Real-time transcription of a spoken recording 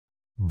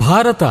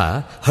ಭಾರತ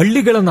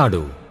ಹಳ್ಳಿಗಳ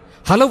ನಾಡು,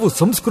 ಹಲವು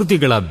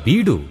ಸಂಸ್ಕೃತಿಗಳ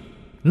ಬೀಡು.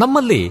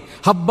 ನಮ್ಮಲ್ಲಿ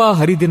ಹಬ್ಬ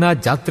ಹರಿದಿನ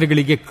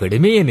ಜಾತ್ರೆಗಳಿಗೆ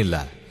ಕಡಿಮೆ ಏನಿಲ್ಲ.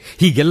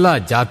 ಹೀಗೆಲ್ಲ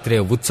ಜಾತ್ರೆ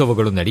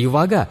ಉತ್ಸವಗಳು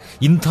ನಡೆಯುವಾಗ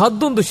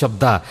ಇಂಥದ್ದೊಂದು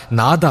ಶಬ್ದ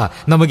ನಾದ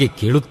ನಮಗೆ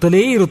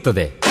ಕೇಳುತ್ತಲೇ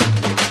ಇರುತ್ತದೆ.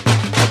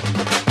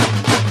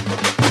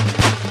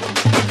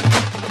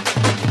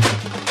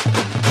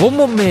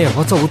 ಒಮ್ಮೊಮ್ಮೆ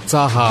ಹೊಸ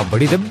ಉತ್ಸಾಹ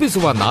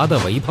ಬಡಿದೆಬ್ಬಿಸುವ ನಾದ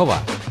ವೈಭವ.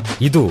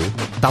 ಇದು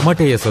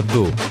ತಮಟೆಯ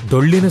ಸದ್ದು,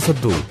 ಡೊಳ್ಳಿನ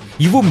ಸದ್ದು.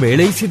 ಇವು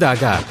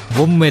ಮೇಳೈಸಿದಾಗ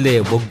ಒಮ್ಮೆಲೆ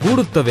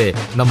ಒಗ್ಗೂಡುತ್ತವೆ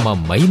ನಮ್ಮ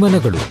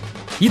ಮೈಮನಗಳು.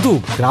 ಇದು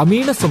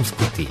ಗ್ರಾಮೀಣ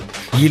ಸಂಸ್ಕೃತಿ.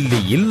 ಇಲ್ಲಿ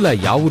ಇಲ್ಲ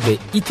ಯಾವುದೇ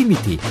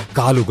ಇತಿಮಿತಿ.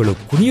 ಕಾಲುಗಳು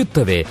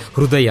ಕುಣಿಯುತ್ತವೆ,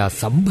 ಹೃದಯ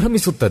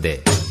ಸಂಭ್ರಮಿಸುತ್ತದೆ.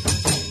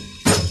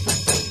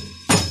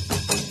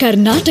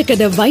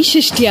 ಕರ್ನಾಟಕದ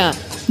ವೈಶಿಷ್ಟ್ಯ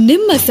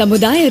ನಿಮ್ಮ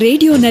ಸಮುದಾಯ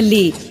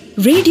ರೇಡಿಯೋನಲ್ಲಿ.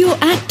 Radio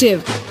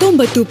active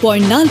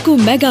 90.4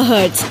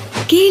 megahertz.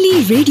 ಕೇಳಿ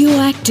ರೇಡಿಯೋ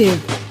ಆಕ್ಟಿವ್.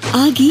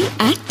 ಆಗಿ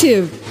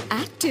ಆಕ್ಟಿವ್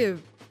ಆಕ್ಟಿವ್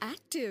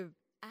ಆಕ್ಟಿವ್.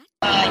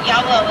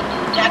 ಯಾವ ಒಂದು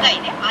ಜಾಗ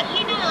ಇದೆ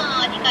ಅಲ್ಲಿನ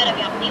ಅಧಿಕಾರ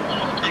ವ್ಯಾಪ್ತಿ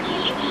ಪೊಲೀಸ್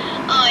ಠಾಣೆಯಲ್ಲಿ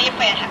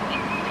ಎಫ್ಐಆರ್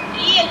ಹಾಕಬೇಕು.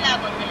 ಈ ಎಲ್ಲ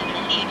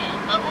ಗೊಂದಲಗಳಲ್ಲಿ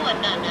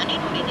ಮಗುವನ್ನ ನಾನೇ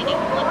ನೋಡಿದ್ದೀನಿ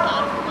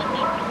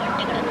 36-38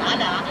 ಗಂಟೆಗಳ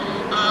ಕಾಲ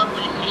ಆ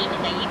ಪೊಲೀಸ್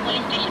ಸ್ಟೇಷನ್ ಈ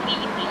ಪೊಲೀಸ್ ಸ್ಟೇಷನ್ಗೆ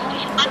ಈ ಪೊಲೀಸ್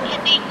ಸ್ಟೇಷನ್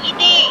ಸಾಧ್ಯತೆ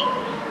ಇದೆ,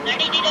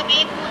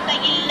 ನಡೆದಿರಬೇಕು ಅಂತ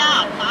ಇಲ್ಲ,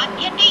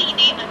 ಸಾಧ್ಯತೆ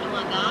ಇದೆ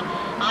ಅನ್ನುವಾಗ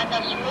ಆತ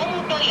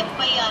ಸೋಮುಟೋ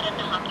ಎಫ್ಐಆರ್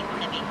ಅನ್ನು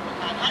ಹಾಕಿಕೊಳ್ಳಬೇಕು.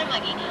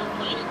 ಸಾಧಾರಣವಾಗಿ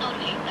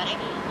ಪೊಲೀಸ್ನವರು ಹೇಳ್ತಾರೆ,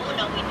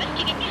 ನಾವು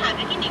ಇನ್ವೆಸ್ಟಿಗೇಟಿವ್,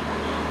 ಹಾಗಾಗಿ ನೀವು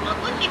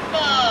ಮಗು ಸಿಕ್ಕ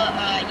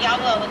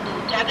ಯಾವ ಒಂದು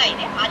ಜಾಗ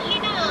ಇದೆ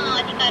ಅಲ್ಲಿನ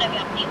ಅಧಿಕಾರ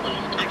ವ್ಯಾಪ್ತಿ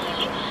ಪೊಲೀಸ್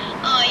ಠಾಣೆಯಲ್ಲಿ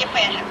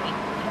ಎಫ್ಐಆರ್ ಹಾಕಬೇಕು.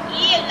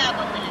 ಈ ಎಲ್ಲ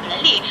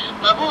ಗೊಂದಲಗಳಲ್ಲಿ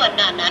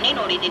ಮಗುವನ್ನ ನಾನೇ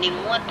ನೋಡಿದ್ದೀನಿ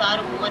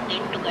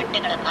 36-38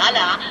 ಗಂಟೆಗಳ ಕಾಲ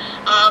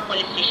ಆ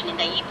ಪೊಲೀಸ್ ಸ್ಟೇಷನ್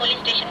ಇಂದ ಈ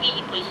ಪೊಲೀಸ್ ಸ್ಟೇಷನ್ಗೆ,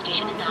 ಈ ಪೊಲೀಸ್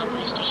ಸ್ಟೇಷನ್ ಇಂದ ಆ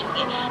ಪೊಲೀಸ್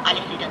ಸ್ಟೇಷನ್ಗೆ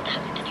ಅಲಿಸಿದಂತಹ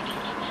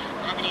ಘಟನೆಗಳಿದೆ.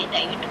 ಆದ್ರೆ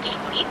ದಯವಿಟ್ಟು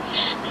ಕೇಳ್ಕೊಡಿ,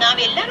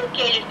 ನಾವೆಲ್ಲರೂ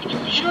ಕೇಳಿರ್ತೀವಿ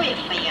 0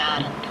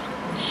 ಎಫ್ಐಆರ್ ಅಂತ.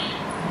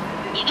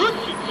 ಇದು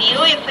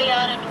 0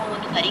 ಎಫ್ಐಆರ್ ಅನ್ನುವ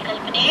ಒಂದು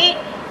ಪರಿಕಲ್ಪನೆ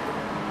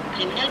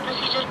ಕ್ರಿಮಿನಲ್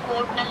ಪ್ರೊಸೀಜರ್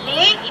ಕೋಡ್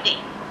ನಲ್ಲೇ ಇದೆ.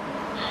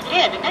 ಆದ್ರೆ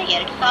ಅದನ್ನ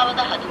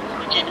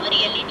 2013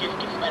 ಜನವರಿಯಲ್ಲಿ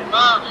ಜಸ್ಟಿಸ್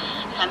ವರ್ಮಾ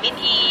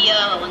ಸಮಿತಿಯ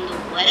ಒಂದು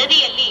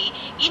ವರದಿಯಲ್ಲಿ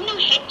ಇನ್ನೂ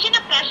ಹೆಚ್ಚಿನ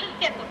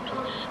ಪ್ರಾಶಸ್ತ್ಯ ಕೊಟ್ಟು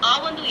ಆ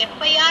ಒಂದು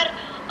ಎಫ್ಐಆರ್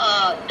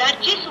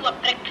ದರ್ಜಿಸುವ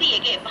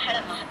ಪ್ರಕ್ರಿಯೆಗೆ ಬಹಳ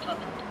ಮಹತ್ವ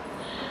ಬಂತು.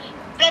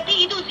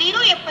 ಇದು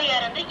 0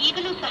 ಎಫ್ಐಆರ್ ಅಂದ್ರೆ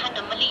ಈಗಲೂ ಸಹ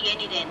ನಮ್ಮಲ್ಲಿ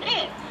ಏನಿದೆ ಅಂದ್ರೆ,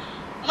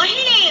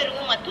 ಮಹಿಳೆಯರು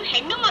ಮತ್ತು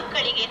ಹೆಣ್ಣು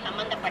ಮಕ್ಕಳಿಗೆ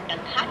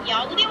ಸಂಬಂಧಪಟ್ಟಂತಹ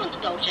ಯಾವುದೇ ಒಂದು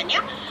ದೌರ್ಜನ್ಯ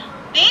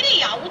ಬೇರೆ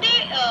ಯಾವುದೇ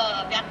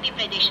ವ್ಯಾಪ್ತಿ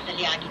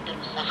ಪ್ರದೇಶದಲ್ಲಿ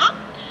ಆಗಿದ್ದರೂ ಸಹ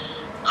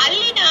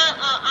ಅಲ್ಲಿನ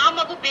ಆ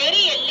ಮಗು ಬೇರೆ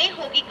ಎಲ್ಲೇ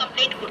ಹೋಗಿ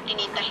ಕಂಪ್ಲೇಂಟ್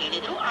ಕೊಡ್ತೀನಿ ಅಂತ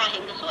ಹೇಳಿದ್ರು ಆ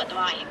ಹೆಂಗಸು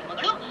ಅಥವಾ ಆ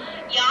ಹೆಣ್ಣುಮಗಳು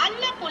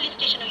ಎಲ್ಲ ಪೊಲೀಸ್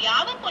ಸ್ಟೇಷನ್,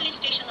 ಯಾವ ಪೊಲೀಸ್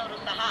ಸ್ಟೇಷನ್ ಅವರು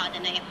ಸಹ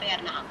ಅದನ್ನ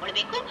ಎಫ್ಐಆರ್ ನ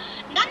ಹಾಕೊಳ್ಬೇಕು.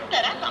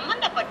 ನಂತರ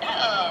ಸಂಬಂಧಪಟ್ಟ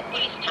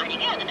ಪೊಲೀಸ್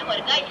ಠಾಣೆಗೆ ಅದನ್ನ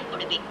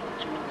ವರ್ಗಾಯಿಸಿಕೊಡಬೇಕು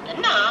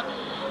ಅನ್ನುವುದನ್ನ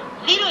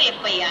 0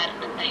 ಎಫ್ಐಆರ್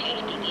ಅಂತ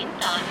ಹೇಳ್ತೀವಿ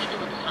ಅಂತ ಇದು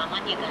ಒಂದು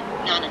ಸಾಮಾನ್ಯ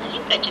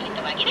ಜ್ಞಾನದಲ್ಲಿ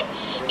ಪ್ರಚಲಿತವಾಗಿದೆ.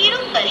 ಇದು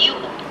ಸರಿಯೂ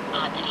ಹೌದು.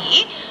 ಆದರೆ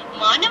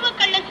ಮಾನವ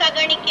ಕಳ್ಳ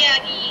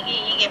ಸಾಗಾಣಿಕೆಯಾಗಿ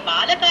ಹೀಗೆ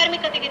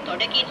ಬಾಲಕಾರ್ಮಿಕತೆಗೆ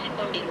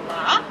ತೊಡಗಿಸಿಕೊಂಡಿರುವ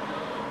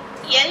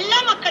ಎಲ್ಲ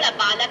ಮಕ್ಕಳ,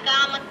 ಬಾಲಕ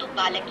ಮತ್ತು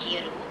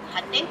ಬಾಲಕಿಯರು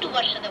 18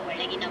 ವರ್ಷದ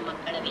ಒಳಗಿನ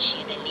ಮಕ್ಕಳ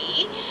ವಿಷಯದಲ್ಲಿ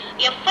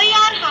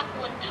ಎಫ್ಐಆರ್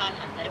ಹಾಕುವಂತಹ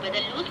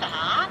ಸಂದರ್ಭದಲ್ಲೂ ಸಹ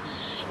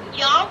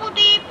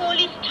ಯಾವುದೇ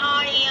ಪೊಲೀಸ್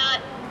ಠಾಣೆಯ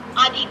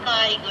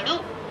ಅಧಿಕಾರಿಗಳು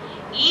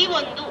ಈ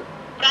ಒಂದು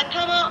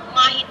ಪ್ರಥಮ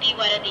ಮಾಹಿತಿ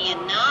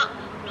ವರದಿಯನ್ನ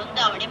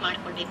ನೋಂದಾವಣೆ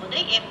ಮಾಡಿಕೊಳ್ಬೇಕು.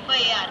 ಅಂದ್ರೆ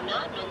ಎಫ್ಐಆರ್ ನ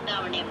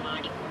ನೋಂದಾವಣೆ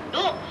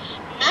ಮಾಡಿಕೊಂಡು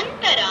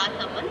ನಂತರ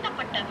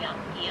ಸಂಬಂಧಪಟ್ಟ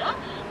ವ್ಯಾಪ್ತಿಯ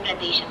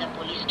ಪ್ರದೇಶದ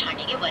ಪೊಲೀಸ್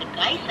ಠಾಣೆಗೆ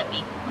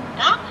ವರ್ಗಾಯಿಸಬೇಕು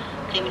ಅಂತ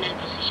ಕ್ರಿಮಿನಲ್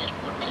ಪ್ರೊಸೀಜರ್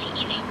ಕೋಡ್ ನಲ್ಲಿ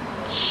ಇದೆ.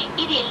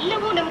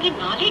 ಇದೆಲ್ಲವೂ ನಮಗೆ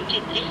ನಾಲೆಡ್ಜ್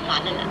ಇದ್ರೆ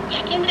ಸಾಲಲ್ಲ.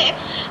 ಯಾಕೆಂದ್ರೆ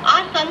ಆ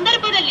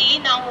ಸಂದರ್ಭದಲ್ಲಿ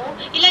ನಾವು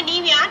ಇಲ್ಲ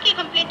ನೀವ್ ಯಾಕೆ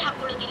ಕಂಪ್ಲೇಂಟ್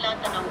ಹಾಕೊಳ್ಳೋದಿಲ್ಲ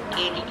ಅಂತ ನಾವು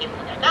ಕೇಳಲಿಕ್ಕೆ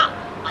ಹೋದಾಗ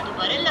ಅದು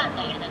ಬರಲ್ಲ ಅಂತ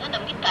ಹೇಳಿದಾಗ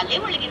ನಮ್ಗೆ ತಲೆ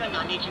ಒಳಗಿರೋ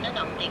ನಾಲೆಡ್ಜ್ ನ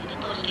ನಾವು ತೆಗೆದು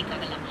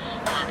ತೋರಿಸ್ಲಿಕ್ಕಾಗಲ್ಲ.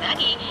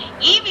 ಹಾಗಾಗಿ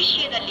ಈ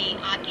ವಿಷಯದಲ್ಲಿ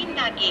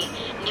ಆಗಿಂದಾಗೆ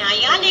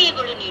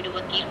ನ್ಯಾಯಾಲಯಗಳು ನೀಡುವ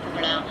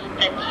ತೀರ್ಪುಗಳ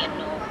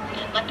ಪ್ರತಿಯನ್ನು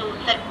ಮತ್ತು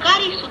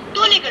ಸರ್ಕಾರಿ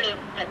ಸುತ್ತೋಲೆಗಳ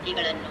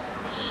ಪ್ರತಿಗಳನ್ನು,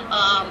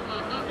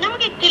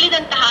 ನಮಗೆ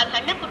ತಿಳಿದಂತಹ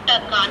ಸಣ್ಣ ಪುಟ್ಟ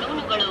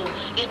ಕಾನೂನುಗಳು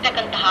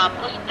ಇರ್ತಕ್ಕಂತಹ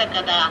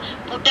ಪುಸ್ತಕದ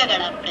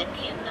ಪುಟಗಳ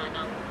ಪ್ರತಿಯನ್ನ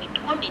ನಾವು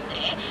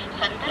ಇಟ್ಕೊಂಡಿದ್ರೆ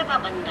ಸಂದರ್ಭ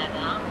ಬಂದಾಗ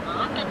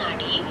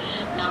ಮಾತನಾಡಿ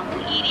ನಾವು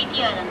ಈ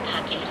ರೀತಿಯಾದಂತಹ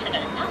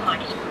ಕೆಲಸಗಳನ್ನ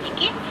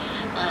ಮಾಡಿಸ್ಕೊಳ್ಳಿಕ್ಕೆ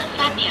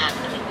ಸಾಧ್ಯ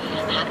ಆಗ್ತದೆ.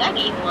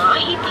 ಹಾಗಾಗಿ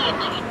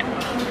ಮಾಹಿತಿಯನ್ನ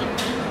ಇಟ್ಟುಕೊಳ್ಳುವುದು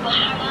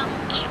ಬಹಳ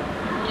ಮುಖ್ಯ.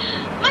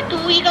 ಮತ್ತು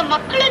ಈಗ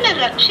ಮಕ್ಕಳನ್ನ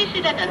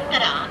ರಕ್ಷಿಸಿದ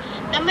ನಂತರ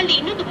ನಮ್ಮಲ್ಲಿ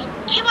ಇನ್ನೊಂದು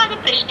ಮುಖ್ಯವಾದ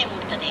ಪ್ರಶ್ನೆ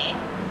ಮೂಡ್ತದೆ.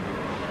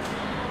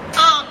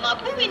 ಆ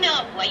ಮಗುವಿನ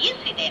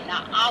ವಯಸ್ಸಿದೆ ಅಲ್ಲ,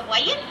 ಆ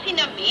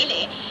ವಯಸ್ಸಿನ ಮೇಲೆ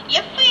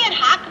ಎಫ್ಐಆರ್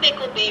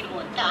ಹಾಕಬೇಕೋ ಬೇಡವೋ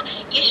ಅಂತ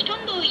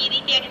ಎಷ್ಟೊಂದು ಈ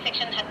ರೀತಿಯಾಗಿ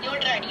ಸೆಕ್ಷನ್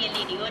 17ರ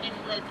ಅಡಿಯಲ್ಲಿ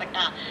ನಿಯೋಜಿಸಲ್ಪಟ್ಟ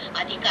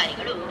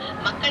ಅಧಿಕಾರಿಗಳು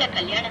ಮಕ್ಕಳ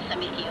ಕಲ್ಯಾಣ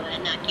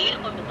ಸಮಿತಿಯವರನ್ನ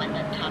ಕೇಳಿಕೊಂಡು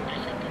ಬಂದಂತಹ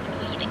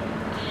ಪ್ರಸಂಗಗಳು ಇದೆ.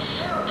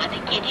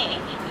 ಅದಕ್ಕೇನೆ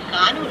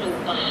ಕಾನೂನು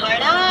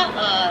ಬಹಳ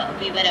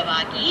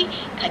ವಿವರವಾಗಿ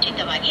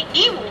ಖಚಿತವಾಗಿ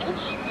ನೀವು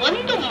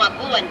ಒಂದು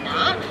ಮಗುವನ್ನ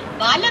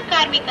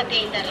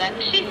ಬಾಲಕಾರ್ಮಿಕತೆಯಿಂದ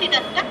ರಕ್ಷಿಸಿದ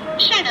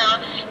ತಕ್ಷಣ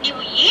ನೀವು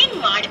ಏನ್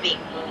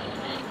ಮಾಡಬೇಕು,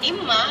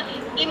 ನಿಮ್ಮ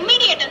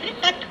ಇಮ್ಮಿಡಿಯೇಟ್ ಅಂದ್ರೆ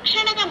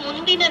ತಕ್ಷಣದ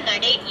ಮುಂದಿನ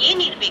ನಡೆ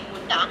ಏನಿರ್ಬೇಕು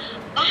ಅಂತ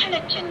ಬಹಳ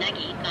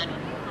ಚೆನ್ನಾಗಿ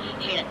ಕಾನೂನು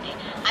ಹೇಳುತ್ತೆ.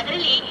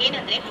 ಅದರಲ್ಲಿ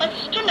ಏನಂದ್ರೆ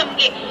ಫಸ್ಟ್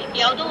ನಮ್ಗೆ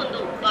ಯಾವುದೋ ಒಂದು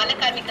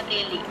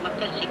ಬಾಲಕಾರ್ಮಿಕತೆಯಲ್ಲಿ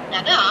ಮಕ್ಕಳು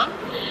ಸಿಕ್ಕಿದಾಗ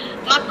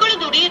ಮಕ್ಕಳು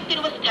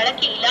ದುಡಿಯುತ್ತಿರುವ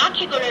ಸ್ಥಳಕ್ಕೆ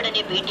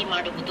ಇಲಾಖೆಗಳೊಡನೆ ಭೇಟಿ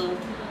ಮಾಡುವುದು,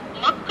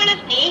 ಮಕ್ಕಳ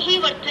ಸ್ನೇಹಿ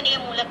ವರ್ತನೆಯ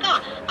ಮೂಲಕ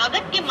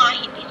ಅಗತ್ಯ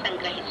ಮಾಹಿತಿ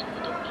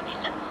ಸಂಗ್ರಹಿಸುವುದು,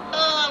 ಇದೆಲ್ಲ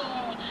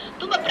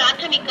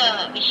ಪ್ರಾಥಮಿಕ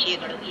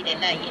ವಿಷಯಗಳು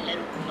ಇದೆಲ್ಲ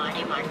ಎಲ್ಲರೂ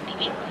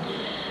ಮಾಡ್ತೀವಿ.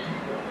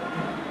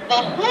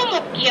 ಬಹು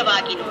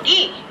ಮುಖ್ಯವಾಗಿ ನೋಡಿ,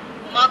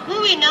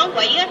 ಮಗುವಿನ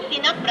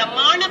ವಯಸ್ಸಿನ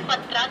ಪ್ರಮಾಣ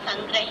ಪತ್ರ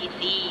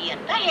ಸಂಗ್ರಹಿಸಿ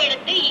ಅಂತ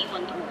ಹೇಳುತ್ತೆ ಈ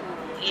ಒಂದು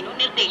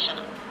ನಿರ್ದೇಶನ.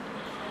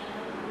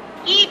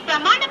 ಈ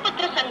ಪ್ರಮಾಣ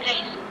ಪತ್ರ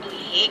ಸಂಗ್ರಹಿಸುವುದು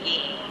ಹೇಗೆ?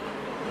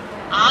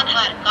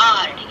 ಆಧಾರ್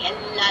ಕಾರ್ಡ್,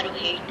 ಎಲ್ಲರೂ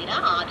ಹೇಳ್ತೀರಾ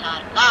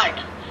ಆಧಾರ್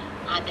ಕಾರ್ಡ್.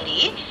 ಆದರೆ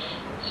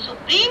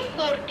ಸುಪ್ರೀಂ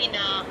ಕೋರ್ಟಿನ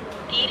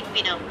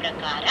ತೀರ್ಪಿನ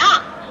ಪ್ರಕಾರ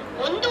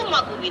ಒಂದು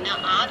ಮಗುವಿನ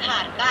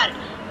ಆಧಾರ್ ಕಾರ್ಡ್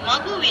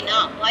ಮಗುವಿನ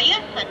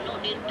ವಯಸ್ಸನ್ನು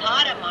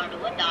ನಿರ್ಧಾರ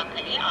ಮಾಡುವ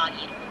ದಾಖಲೆ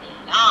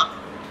ಆಗಿರುವುದಿಲ್ಲ.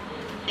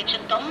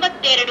 ಸೆಕ್ಷನ್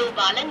 92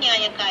 ಬಾಲ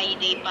ನ್ಯಾಯ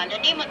ಕಾಯಿದೆ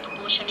ಪಾಲನೆ ಮತ್ತು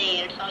ಪೋಷಣೆ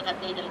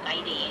 2015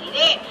 ಕಾಯ್ದೆ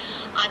ಏನಿದೆ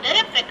ಅದರ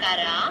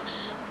ಪ್ರಕಾರ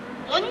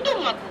ಒಂದು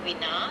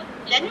ಮಗುವಿನ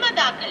ಜನ್ಮ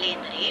ದಾಖಲೆ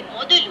ಅಂದರೆ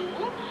ಮೊದಲು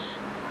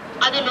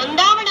ಅದು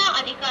ನೋಂದಾವಣಾ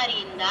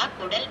ಅಧಿಕಾರಿಯಿಂದ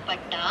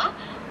ಕೊಡಲ್ಪಟ್ಟ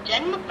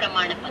ಜನ್ಮ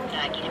ಪ್ರಮಾಣ ಪತ್ರ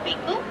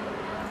ಆಗಿರಬೇಕು.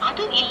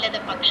 ಅದು ಇಲ್ಲದ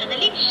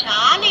ಪಕ್ಷದಲ್ಲಿ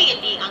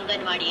ಶಾಲೆಯಲ್ಲಿ,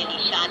 ಅಂಗನವಾಡಿಯಲ್ಲಿ,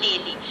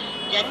 ಶಾಲೆಯಲ್ಲಿ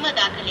ಜನ್ಮ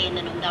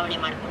ದಾಖಲೆಯನ್ನು ನೋಂದಾವಣೆ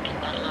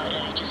ಮಾಡಿಕೊಂಡಿರ್ತಾರಲ್ಲ ಅವರ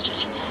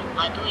ರಿಜಿಸ್ಟ್ರಲ್ಲಿ,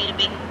 ಅದು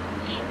ಇರಬೇಕು.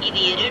 ಇದು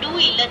ಎರಡೂ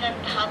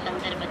ಇಲ್ಲದಂತಹ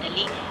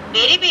ಸಂದರ್ಭದಲ್ಲಿ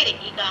ಬೇರೆ ಬೇರೆ,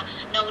 ಈಗ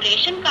ನಾವು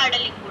ರೇಷನ್ ಕಾರ್ಡ್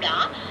ಅಲ್ಲಿ ಕೂಡ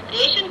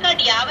ರೇಷನ್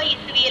ಕಾರ್ಡ್ ಯಾವ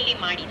ಇಸವಿಯಲ್ಲಿ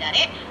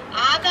ಮಾಡಿದ್ದಾರೆ,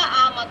 ಆಗ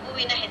ಆ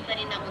ಮಗುವಿನ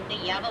ಹೆಸರಿನ ಮುಂದೆ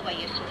ಯಾವ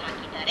ವಯಸ್ಸು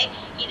ಹಾಕಿದ್ದಾರೆ,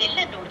 ಇದೆಲ್ಲ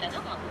ನೋಡಿದಾಗ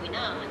ಮಗುವಿನ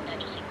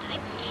ಅಂದಾಜು ಸಿಗ್ತದೆ.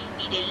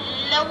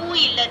 ಇದೆಲ್ಲವೂ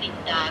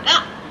ಇಲ್ಲದಿದ್ದಾಗ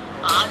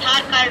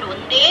ಆಧಾರ್ ಕಾರ್ಡ್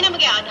ಒಂದೇ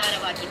ನಮಗೆ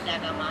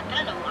ಆಧಾರವಾಗಿದ್ದಾಗ ಮಾತ್ರ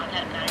ನಾವು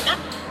ಆಧಾರ್ ಕಾರ್ಡ್ನ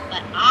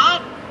ಆ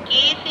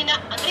ಕೇಸಿನ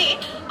ಅಂದ್ರೆ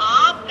ಆ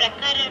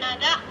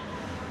ಪ್ರಕರಣದ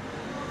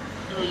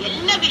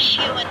ಎಲ್ಲ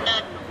ವಿಷಯವನ್ನ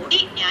ನೋಡಿ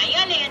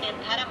ನ್ಯಾಯಾಲಯ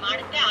ನಿರ್ಧಾರ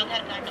ಮಾಡುತ್ತೆ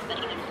ಆಧಾರ್ ಕಾರ್ಡ್ನ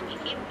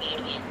ಪರಿಗಣಿಸಬೇಕೆ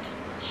ಬೇಡವೆ ಅಂತ.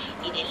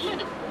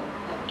 ಇದೆಲ್ಲದಕ್ಕೂ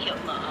ಮುಖ್ಯ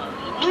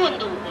ಇನ್ನೂ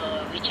ಒಂದು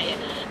ವಿಷಯ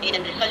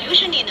ಏನಂದ್ರೆ,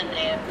 ಸೊಲ್ಯೂಷನ್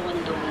ಏನಂದ್ರೆ,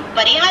 ಒಂದು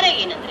ಪರಿಹಾರ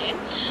ಏನಂದ್ರೆ,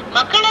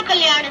 ಮಕ್ಕಳ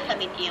ಕಲ್ಯಾಣ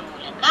ಸಮಿತಿಯ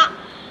ಮೂಲಕ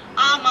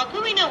ಆ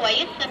ಮಗುವಿನ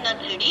ವಯಸ್ಸನ್ನ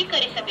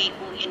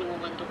ದೃಢೀಕರಿಸಬೇಕು ಎನ್ನುವ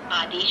ಒಂದು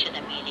ಆದೇಶದ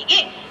ಮೇರೆಗೆ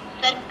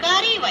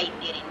ಸರ್ಕಾರಿ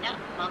ವೈದ್ಯರಿಂದ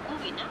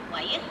ಮಗುವಿನ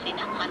ವಯಸ್ಸಿನ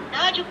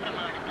ಅಂದಾಜು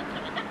ಪ್ರಮಾಣ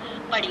ಪತ್ರವನ್ನ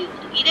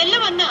ಪಡೆಯುವುದು.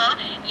 ಇದೆಲ್ಲವನ್ನ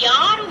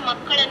ಯಾರು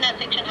ಮಕ್ಕಳನ್ನ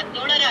ಸೆಕ್ಷನ್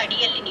 17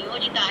 ಅಡಿಯಲ್ಲಿ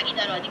ನಿಯೋಜಿತ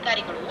ಆಗಿದ್ದಾರೋ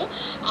ಅಧಿಕಾರಿಗಳು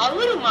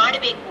ಅವರು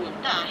ಮಾಡಬೇಕು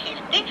ಅಂತ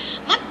ಹೇಳುತ್ತೆ.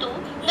 ಮತ್ತು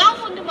ನಾವು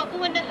ಒಂದು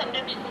ಮಗುವನ್ನ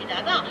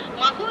ಸಂರಕ್ಷಿಸಿದಾಗ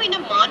ಮಗುವಿನ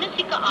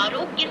ಮಾನಸಿಕ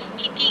ಆರೋಗ್ಯ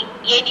ಸ್ಥಿತಿ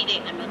ಏನಿದೆ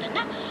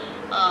ಅನ್ನೋದನ್ನ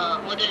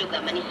ಮೊದಲು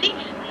ಗಮನಿಸಿ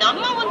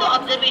ನಮ್ಮ ಒಂದು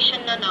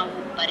ಅಬ್ಸರ್ವೇಷನ್ ನಾವು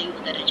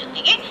ಬರೆಯುವುದರ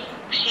ಜೊತೆಗೆ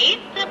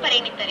ಕ್ಷೇತ್ರ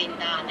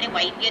ಪರಿಣಿತರಿಂದ ಅಂದ್ರೆ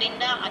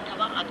ವೈದ್ಯರಿಂದ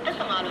ಅಥವಾ ಅರ್ಥ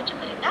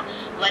ಸಮಾಲೋಚಕರಿಂದ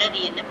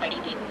ವರದಿಯನ್ನ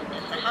ಪಡಿಬೇಕು ಅಂತ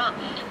ಸಹ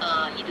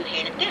ಇದು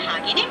ಹೇಳುತ್ತೆ.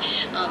 ಹಾಗೇನೆ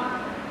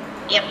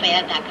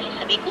FIR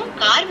ದಾಖಲಿಸಬೇಕು,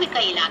 ಕಾರ್ಮಿಕ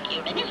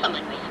ಇಲಾಖೆಯೊಡನೆ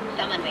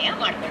ಸಮನ್ವಯ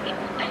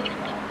ಮಾಡಿಕೊಳ್ಬೇಕು ಅಂತ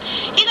ಹೇಳುತ್ತೆ.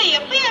 ಈಗ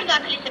FIR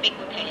ದಾಖಲಿಸಬೇಕು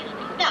ಅಂತ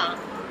ಹೇಳಿರೋದ್ರಿಂದ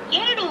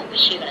ಎರಡು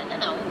ವಿಷಯಗಳನ್ನ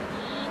ನಾವು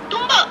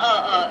ತುಂಬಾ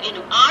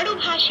ಆಡು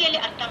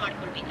ಭಾಷೆಯಲ್ಲಿ ಅರ್ಥ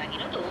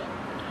ಮಾಡ್ಕೊಳ್ಬೇಕಾಗಿರೋದು,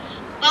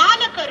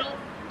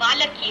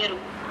 ಬಾಲಕಿಯರು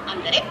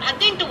ಅಂದರೆ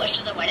 18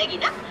 ವರ್ಷದ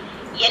ಒಳಗಿನ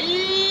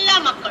ಎಲ್ಲ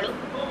ಮಕ್ಕಳು,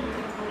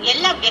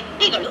 ಎಲ್ಲ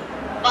ವ್ಯಕ್ತಿಗಳು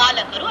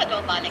ಬಾಲಕರು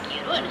ಅಥವಾ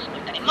ಬಾಲಕಿಯರು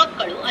ಅನಿಸ್ಕೊಳ್ತಾರೆ,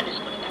 ಮಕ್ಕಳು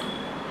ಅನಿಸ್ಕೊಳ್ತಾರೆ.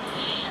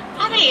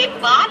 ಆದರೆ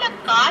ಬಾಲ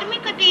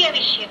ಕಾರ್ಮಿಕತೆಯ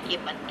ವಿಷಯಕ್ಕೆ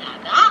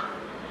ಬಂದಾಗ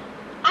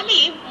ಅಲ್ಲಿ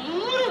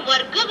 3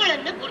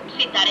 ವರ್ಗಗಳನ್ನು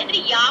ಗುರುತಿಸಿದ್ದಾರೆ. ಅಂದ್ರೆ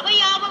ಯಾವ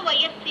ಯಾವ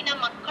ವಯಸ್ಸಿನ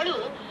ಮಕ್ಕಳು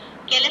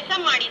ಕೆಲಸ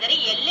ಮಾಡಿದರೆ,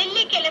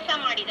 ಎಲ್ಲೆಲ್ಲಿ ಕೆಲಸ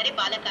ಮಾಡಿದರೆ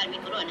ಬಾಲ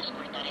ಕಾರ್ಮಿಕರು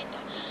ಅನಿಸ್ಕೊಳ್ತಾರೆ ಅಂತ.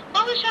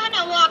 ಬಹುಶಃ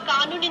ನಾವು ಆ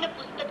ಕಾನೂನಿನ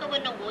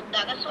ಪುಸ್ತಕವನ್ನು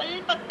ಓದಿದಾಗ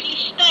ಸ್ವಲ್ಪ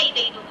ಕ್ಲಿಷ್ಟ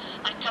ಇದೆ ಇದು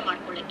ಅರ್ಥ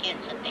ಮಾಡ್ಕೊಳ್ಳಕ್ಕೆ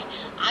ಅನ್ಸುತ್ತೆ.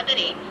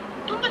 ಆದರೆ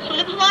ತುಂಬಾ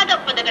ಸುಲಭವಾದ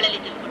ಪದಗಳಲ್ಲಿ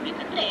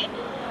ತಿಳ್ಕೊಳ್ಬೇಕಂದ್ರೆ,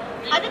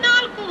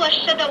 14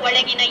 ವರ್ಷದ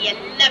ಒಳಗಿನ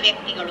ಎಲ್ಲ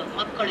ವ್ಯಕ್ತಿಗಳು,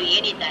 ಮಕ್ಕಳು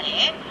ಏನಿದ್ದಾರೆ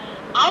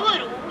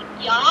ಅವರು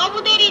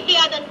ಯಾವುದೇ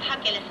ರೀತಿಯಾದಂತಹ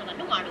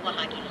ಕೆಲಸವನ್ನು ಮಾಡುವ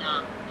ಹಾಗಿಲ್ಲ.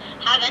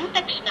 ಹಾಗಂದ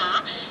ತಕ್ಷಣ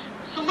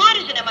ಸುಮಾರು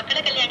ಜನ ಮಕ್ಕಳ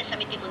ಕಲ್ಯಾಣ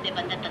ಸಮಿತಿ ಮುಂದೆ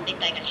ಬಂದ ತಂದೆ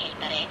ತಾಯಿಗಳು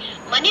ಹೇಳ್ತಾರೆ,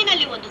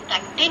 ಮನೆಯಲ್ಲಿ ಒಂದು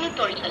ತಟ್ಟೆನೂ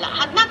ತೊಳಿಸಲ್ಲ.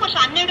 14 ವರ್ಷ,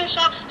 12 ವರ್ಷ,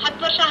 10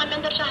 ವರ್ಷ,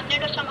 11 ವರ್ಷ,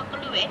 12 ವರ್ಷ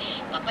ಮಕ್ಕಳುವೆ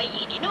ಪಾಪ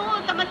ಏನೇನೋ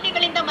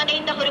ಸಮಸ್ಯೆಗಳಿಂದ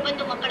ಮನೆಯಿಂದ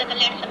ಹೊರಬಂದು ಮಕ್ಕಳ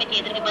ಕಲ್ಯಾಣ ಸಮಿತಿ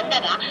ಎದುರಿಗೆ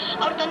ಬಂದಾಗ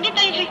ಅವ್ರ ತಂದೆ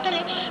ತಾಯಿ ಹೇಳ್ತಾರೆ,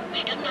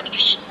 ಮೇಡಮ್ ನನಗೆ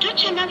ಎಷ್ಟು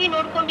ಚೆನ್ನಾಗಿ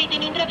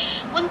ನೋಡ್ಕೊಂಡಿದ್ದೀನಿ ಅಂದ್ರೆ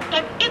ಒಂದ್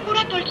ತಟ್ಟೆ ಕೂಡ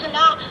ತೊಳ್ಸಲ್ಲ.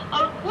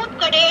 ಅವ್ರು ಕೂತ್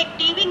ಕಡೆ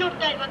ಟಿವಿ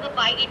ನೋಡ್ತಾ ಇರುವಾಗ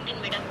ಬಾಯಿಗೆ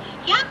ಇಡ್ತೀನಿ ಮೇಡಮ್,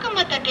 ಯಾಕಮ್ಮ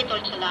ತಟ್ಟೆ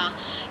ತೊಳ್ಸಲ್ಲ,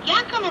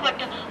 ಯಾಕಮ್ಮ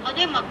ಬಟ್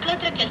ಅದೇ ಮಕ್ಕಳ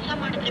ಹತ್ರ ಕೆಲಸ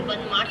ಮಾಡಿದ್ರೆ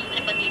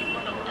ಮಾಡಿಸಿದ್ರೆ ಬಂದು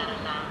ಹಿಡ್ಕೊಂಡು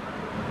ಹೋಗ್ತಾರಲ್ಲ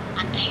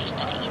ಅಂತ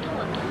ಹೇಳ್ತಾರೆ. ಇದು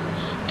ಒಂದು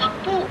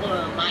ತಪ್ಪು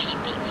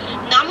ಮಾಹಿತಿ.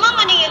 ನಮ್ಮ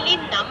ಮನೆಯಲ್ಲಿ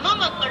ನಮ್ಮ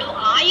ಮಕ್ಕಳು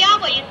ಆಯಾ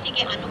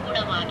ವಯಸ್ಸಿಗೆ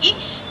ಅನುಗುಣವಾಗಿ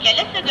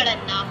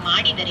ಕೆಲಸಗಳನ್ನ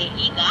ಮಾಡಿದರೆ,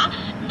 ಈಗ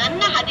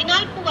ನನ್ನ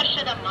 14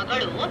 ವರ್ಷದ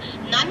ಮಗಳು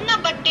ನನ್ನ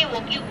ಬಟ್ಟೆ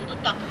ಒಗೆಯುವುದು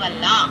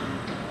ತಪ್ಪಲ್ಲ,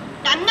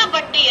 ತನ್ನ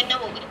ಬಟ್ಟೆಯನ್ನ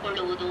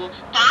ಒಗೆದುಕೊಳ್ಳುವುದು,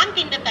 ತಾನ್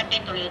ತಿಂದ ತಟ್ಟೆ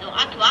ತೊಳೆಯೋದು,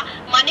 ಅಥವಾ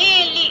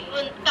ಮನೆಯಲ್ಲಿ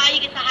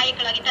ತಾಯಿಗೆ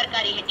ಸಹಾಯಕಳಾಗಿ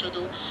ತರಕಾರಿ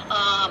ಹೆಚ್ಚೋದು,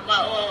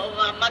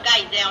 ಮಗ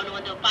ಇದ್ರೆ ಅವನು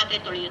ಒಂದು ಪಾತ್ರೆ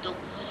ತೊಳೆಯೋದು,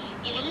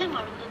 ಇದೆಲ್ಲ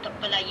ಮಾಡುವುದು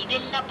ತಪ್ಪಲ್ಲ.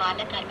 ಇದೆಲ್ಲ ಬಾಲ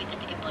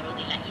ಕಾರ್ಮಿಕತೆಗೆ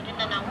ಬರೋದಿಲ್ಲ.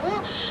 ಇದನ್ನ ನಾವು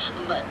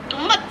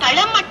ತುಂಬಾ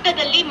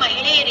ತಳಮಟ್ಟದಲ್ಲಿ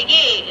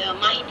ಮಹಿಳೆಯರಿಗೆ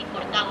ಮಾಹಿತಿ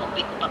ಕೊಡ್ತಾ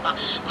ಹೋಗ್ಬೇಕು. ಪಾಪ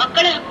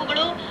ಮಕ್ಕಳ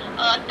ಹಕ್ಕುಗಳು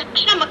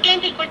ತಕ್ಷಣ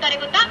ಮಕ್ಕಳೇನ್ ತಿಳ್ಕೊಳ್ತಾರೆ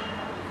ಗೊತ್ತಾ,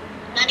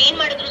 ನಾನೇನ್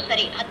ಮಾಡಿದ್ರು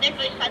ಸರಿ, 18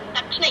 ವಯಸ್ಸು ಆದ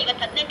ತಕ್ಷಣ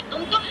ಇವತ್ತು 18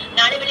 ತುಂಬಿತು,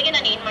 ನಾಳೆ ಬೆಳಿಗ್ಗೆ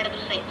ನಾನು ಏನ್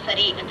ಮಾಡಿದ್ರು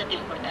ಸರಿ ಅಂತ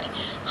ತಿಳ್ಕೊಳ್ತಾರೆ.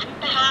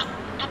 ಅಂತಹ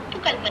ತಪ್ಪು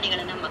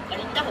ಕಲ್ಪನೆಗಳನ್ನ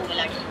ಮಕ್ಕಳಿಂದ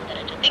ಹೋಗಲಾಡಿಸುವುದರ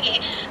ಜೊತೆಗೆ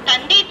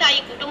ತಂದೆ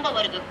ತಾಯಿ ಕುಟುಂಬ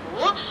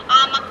ವರ್ಗಕ್ಕೂ ಆ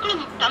ಮಕ್ಕಳು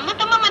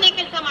ತಮ್ಮ ಮನೆ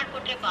ಕೆಲಸ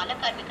ಮಾಡ್ಕೊಟ್ರೆ ಬಾಲ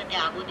ಕಾರ್ಮಿಕತೆ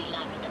ಆಗೋದಿಲ್ಲ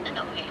ಅನ್ನೋದನ್ನ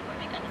ನಾವು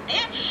ಹೇಳ್ಕೊಳ್ಬೇಕಾಗುತ್ತೆ.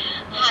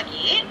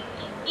 ಹಾಗೆ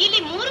ಇಲ್ಲಿ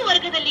 3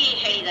 ವರ್ಗದಲ್ಲಿ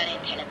ಹೇಳಿದ್ದಾರೆ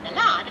ಅಂತ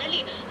ಹೇಳದ್ನಲ್ಲ,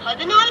 ಅದರಲ್ಲಿ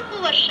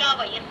 14 ವರ್ಷ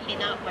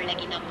ವಯಸ್ಸಿನ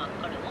ಒಳಗಿನ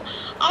ಮಕ್ಕಳು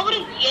ಅವರು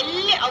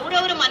ಎಲ್ಲೇ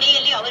ಅವರವರ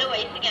ಮನೆಯಲ್ಲಿ ಅವರ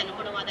ವಯಸ್ಸಿಗೆ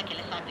ಅನುಗುಣವಾದ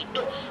ಕೆಲಸ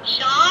ಬಿಟ್ಟು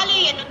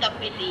ಶಾಲೆಯನ್ನು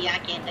ತಪ್ಪಿಸಿ,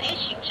 ಯಾಕೆ ಅಂದ್ರೆ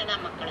ಶಿಕ್ಷಣ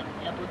ಮಕ್ಕಳ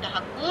ಮೂಲಭೂತ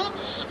ಹಕ್ಕು,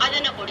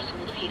 ಅದನ್ನು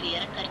ಕೊಡಿಸುವುದು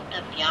ಹಿರಿಯರ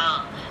ಕರ್ತವ್ಯ.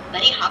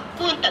 ಬರೀ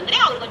ಹಕ್ಕು ಅಂತಂದ್ರೆ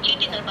ಅವ್ರಿಗೊಂದು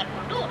ಚೀಟಿನಲ್ಲಿ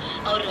ಬರ್ಕೊಂಡು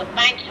ಅವ್ರ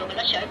ಪ್ಯಾಂಟ್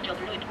ಜೋಗಲ ಶರ್ಟ್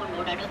ಜೋಗಲು ಇಟ್ಕೊಂಡು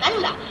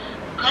ಓಡಾಡೋದಲ್ಲ.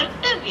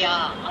 ಕರ್ತವ್ಯ,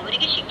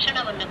 ಅವರಿಗೆ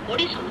ಶಿಕ್ಷಣವನ್ನು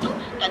ಕೊಡಿಸುವುದು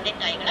ತಂದೆ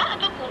ತಾಯಿಗಳ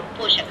ಅಥವಾ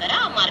ಪೋಷಕರ,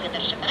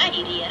 ಮಾರ್ಗದರ್ಶಕರ,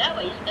 ಹಿರಿಯರ,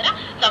 ವಯಸ್ಕರ,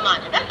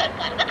 ಸಮಾಜದ,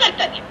 ಸರ್ಕಾರದ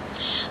ಕರ್ತವ್ಯ.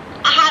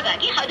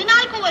 ಹಾಗಾಗಿ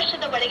 14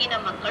 ವರ್ಷದ ಒಳಗಿನ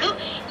ಮಕ್ಕಳು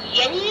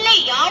ಎಲ್ಲೇ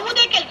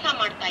ಯಾವುದೇ ಕೆಲಸ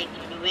ಮಾಡ್ತಾ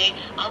ಇದ್ರು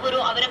ಅವರು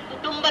ಅವರ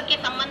ಕುಟುಂಬಕ್ಕೆ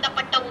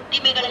ಸಂಬಂಧಪಟ್ಟ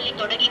ಉದ್ದಿಮೆಗಳಲ್ಲಿ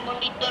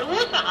ತೊಡಗಿಕೊಂಡಿದ್ದರೂ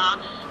ಸಹ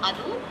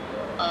ಅದು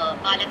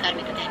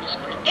ಬಾಲಕಾರ್ಮಿಕತೆ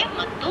ಅನ್ನಿಸ್ಕೊಳ್ಳುತ್ತೆ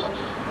ಮತ್ತು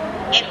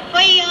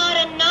FIR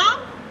ಅನ್ನ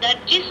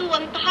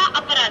ದರ್ಜಿಸುವಂತಹ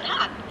ಅಪರಾಧ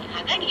ಆಗ್ತದೆ.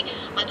 ಹಾಗಾಗಿ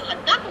ಅದು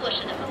 14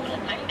 ವರ್ಷದ ಮಕ್ಕಳ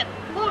ಕಂಡ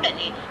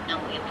ಕೂಡಲೇ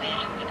ನಾವು FIR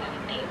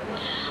ಹಾಕಬೇಕಾಗುತ್ತೆ.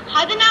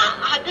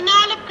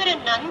 14ರ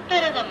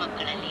ನಂತರದ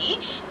ಮಕ್ಕಳಲ್ಲಿ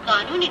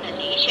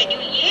ಕಾನೂನಿನಲ್ಲಿ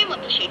ಶೆಡ್ಯೂಲ್ ಎ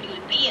ಮತ್ತು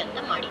ಶೆಡ್ಯೂಲ್ ಬಿ ಅಂತ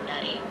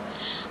ಮಾಡಿದ್ದಾರೆ.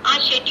 ಆ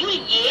ಶೆಡ್ಯೂಲ್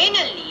ಎ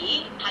ನಲ್ಲಿ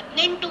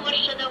 18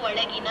 ವರ್ಷದ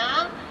ಒಳಗಿನ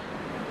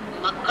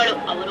ಮಕ್ಕಳು,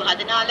 ಅವರು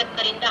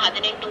 14ರಿಂದ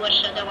 18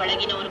 ವರ್ಷದ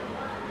ಒಳಗಿನವರು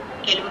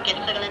ಕೆಲವು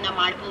ಕೆಲಸಗಳನ್ನ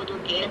ಮಾಡಬಹುದು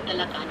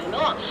ಕೇಳುತ್ತಲ್ಲ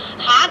ಕಾನೂನು.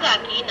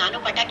 ಹಾಗಾಗಿ ನಾನು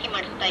ಪಟಾಕಿ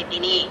ಮಾಡಿಸ್ತಾ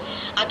ಇದ್ದೀನಿ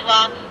ಅಥವಾ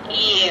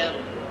ಈ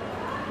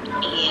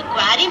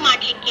ಕ್ವಾರಿ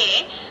ಮಾಡ್ಲಿಕ್ಕೆ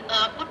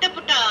ಪುಟ್ಟ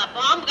ಪುಟ್ಟ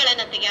ಬಾಂಬ್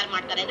ಗಳನ್ನ ತಯಾರು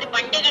ಮಾಡ್ತಾರೆ, ಅಂದ್ರೆ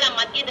ಬಂಡೆಗಳ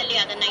ಮಧ್ಯದಲ್ಲಿ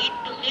ಅದನ್ನ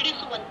ಇಟ್ಟು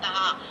ಸಿಡಿಸುವಂತಹ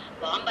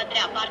ಬಾಂಬ್ ಅಂದ್ರೆ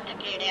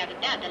ಅಪಾರ್ಥಕ್ಕೆ ಎಡೆ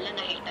ಆಗುತ್ತೆ,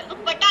 ಅದೆಲ್ಲ ಹೇಳ್ತಾರೆ.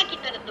 ಪಟಾಕಿ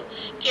ತರದ್ದು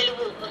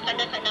ಕೆಲವು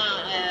ಸಣ್ಣ ಸಣ್ಣ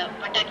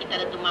ಪಟಾಕಿ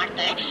ತರದ್ದು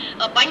ಮಾಡ್ತಾರೆ,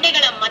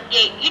 ಬಂಡೆಗಳ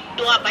ಮಧ್ಯೆ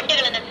ಇಟ್ಟು ಆ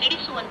ಬಂಡೆಗಳನ್ನ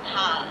ಸಿಡಿಸುವಂತಹ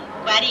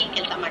ಕ್ವಾರಿ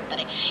ಕೆಲಸ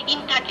ಮಾಡ್ತಾರೆ.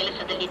 ಇಂಥ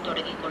ಕೆಲಸದಲ್ಲಿ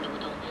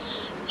ತೊಡಗಿಕೊಳ್ಳುವುದು,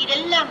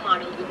 ಇದೆಲ್ಲ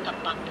ಮಾಡುವುದು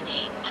ತಪ್ಪಾಗ್ತದೆ.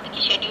 ಅದಕ್ಕೆ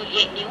ಶೆಡ್ಯೂಲ್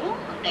ಎ, ನೀವು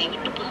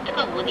ದಯವಿಟ್ಟು ಪುಸ್ತಕ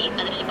ಓದಿ,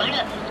 ಅದರಲ್ಲಿ ಬಹಳ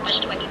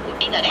ಸ್ಪಷ್ಟವಾಗಿ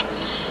ಕೊಟ್ಟಿದ್ದಾರೆ.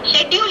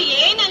 ಶೆಡ್ಯೂಲ್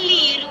ಎ ನಲ್ಲಿ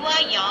ಇರುವ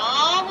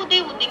ಯಾವುದೇ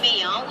ಉದ್ದಿಮೆ,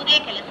 ಯಾವುದೇ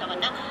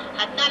ಕೆಲಸವನ್ನ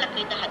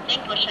 14ರಿಂದ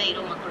 18 ವರ್ಷ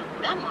ಇರೋ ಮಕ್ಕಳು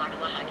ಕೂಡ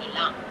ಮಾಡುವ ಹಾಗಿಲ್ಲ.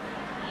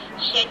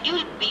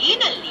 ಶೆಡ್ಯೂಲ್ ಬಿ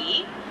ನಲ್ಲಿ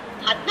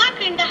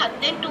 14ರಿಂದ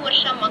 18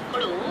 ವರ್ಷ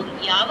ಮಕ್ಕಳು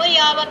ಯಾವ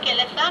ಯಾವ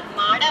ಕೆಲಸ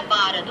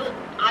ಮಾಡಬಾರದು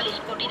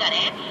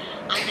ಆಲಿಸ್ಕೊಟ್ಟಿದ್ದಾರೆ,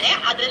 ಅಂದ್ರೆ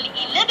ಅದರಲ್ಲಿ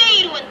ಇಲ್ಲದೆ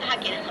ಇರುವಂತಹ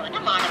ಕೆಲಸವನ್ನ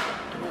ಮಾಡಬಹುದು.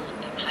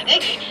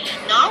 ಹಾಗಾಗಿ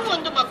ನಾವು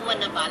ಒಂದು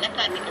ಮಗುವನ್ನ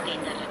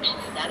ಬಾಲಕಾರ್ಮಿಕತೆಯಿಂದ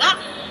ರಕ್ಷಿಸಿದಾಗ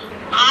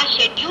ಆ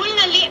ಶೆಡ್ಯೂಲ್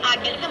ನಲ್ಲಿ ಆ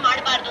ಕೆಲಸ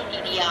ಮಾಡಬಾರ್ದು ಅಂತ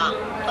ಇದೆಯಾ?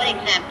 ಫಾರ್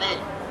ಎಕ್ಸಾಂಪಲ್,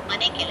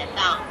 ಮನೆ ಕೆಲಸ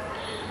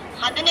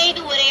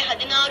 15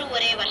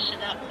 16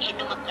 ವರ್ಷದ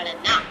ಹೆಣ್ಣು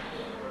ಮಕ್ಕಳನ್ನ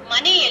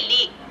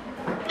ಮನೆಯಲ್ಲಿ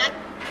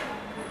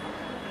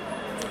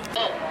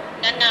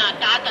ನನ್ನ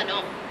ತಾತನೋ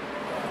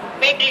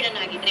ಬೆಡ್ ರಿಡನ್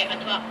ಆಗಿದ್ರೆ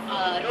ಅಥವಾ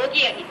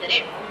ರೋಗಿಯಾಗಿದ್ದರೆ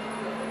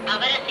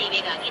ಅವರ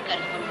ಸೇವೆಗಾಗಿ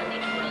ಕರೆದುಕೊಂಡು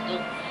ಬಂದಿಟ್ಕೊಳ್ಳೋದು,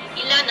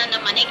 ಇಲ್ಲ ನನ್ನ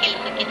ಮನೆ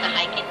ಕೆಲಸಕ್ಕೆ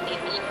ಸಹಾಯಕ್ಕೆ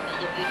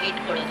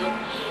ಇಟ್ಕೊಳ್ಳೋದು,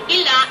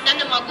 ಇಲ್ಲ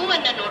ನನ್ನ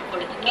ಮಗುವನ್ನ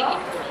ನೋಡ್ಕೊಳ್ಳೋದಕ್ಕೆ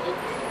ಇಟ್ಕೊಳ್ಳೋದು,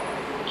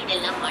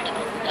 ಇದೆಲ್ಲ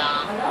ಮಾಡಬಹುದಾ?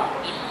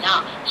 ಇಲ್ಲ.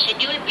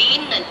 ಶೆಡ್ಯೂಲ್ ಬಿ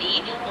ನಲ್ಲಿ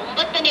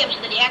 9ನೇ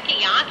ಅಂಶದಲ್ಲಿ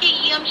ಯಾಕೆ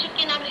ಈ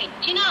ಅಂಶಕ್ಕೆ ನಾನು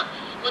ಹೆಚ್ಚಿನ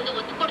ಒಂದು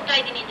ಒತ್ತು ಕೊಡ್ತಾ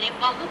ಇದ್ದೀನಿ ಅಂದ್ರೆ,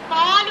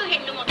 ಬಹುಪಾಲು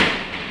ಹೆಣ್ಣು ಮಕ್ಕಳು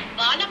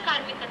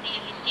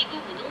ಬಾಲಕಾರ್ಮಿಕತೆಯಲ್ಲಿ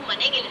ಸಿಗುವುದು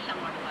ಮನೆಗೆಲಸ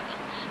ಮಾಡುವಾಗ.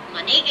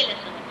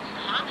 ಮನೆಗೆಲಸವನ್ನು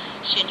ಸಹ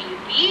ಶೆಡ್ಯೂಲ್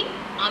ಬಿ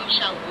ಅಂಶ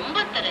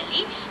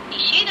 9ರಲ್ಲಿ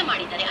ನಿಷೇಧ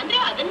ಮಾಡಿದ್ದಾರೆ, ಅಂದ್ರೆ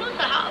ಅದನ್ನು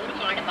ಸಹ ಅವರು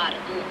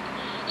ಮಾಡಬಾರದು.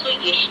 ಸೊ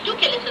ಎಷ್ಟು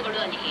ಕೆಲಸಗಳು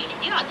ಅಲ್ಲಿ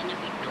ಹೇಳಿದೆಯೋ ಅದನ್ನ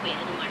ಬಿಟ್ಟು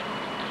ಬೇರೆದು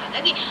ಮಾಡಬಹುದು.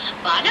 ಹಾಗಾಗಿ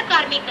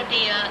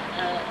ಬಾಲಕಾರ್ಮಿಕತೆಯ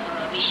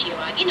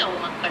ವಿಷಯವಾಗಿ ನಾವು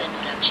ಮಕ್ಕಳನ್ನು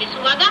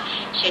ರಕ್ಷಿಸುವಾಗ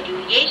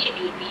ಶೆಡ್ಯೂಲ್ ಎ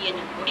ಶೆಡ್ಯೂಲ್ ಬಿ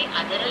ಅನ್ನು ನೋಡಿ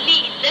ಅದರಲ್ಲಿ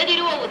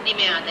ಇಲ್ಲದಿರುವ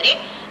ಉದ್ದಿಮೆ ಆದರೆ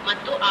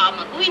ಮತ್ತು ಆ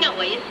ಮಗುವಿನ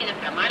ವಯಸ್ಸಿನ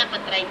ಪ್ರಮಾಣ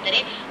ಪತ್ರ ಇದ್ದರೆ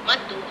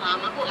ಮತ್ತು ಆ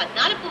ಮಗು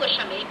 14 ವರ್ಷ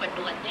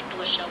ಮೇಲ್ಪಟ್ಟು 18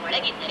 ವರ್ಷ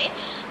ಒಳಗಿದ್ದರೆ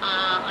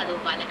ಅದು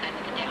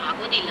ಬಾಲಕಾರ್ಮಿಕತೆ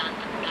ಆಗೋದಿಲ್ಲ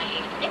ಅಂತ ಕೂಡ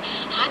ಹೇಳಿದೆ.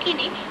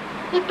 ಹಾಗೇನೆ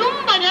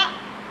ಕುಟುಂಬದ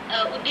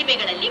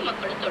ಉದ್ದಿಮೆಗಳಲ್ಲಿ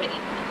ಮಕ್ಕಳು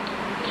ತೊಡಗಿಕೊಳ್ಳುವುದು.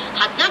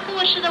 14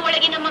 ವರ್ಷದ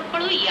ಒಳಗಿನ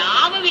ಮಕ್ಕಳು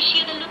ಯಾವ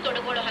ವಿಷಯದಲ್ಲೂ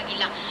ತೊಡಗೊಳ್ಳೋ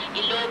ಹಾಗಿಲ್ಲ.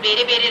 ಎಲ್ಲೋ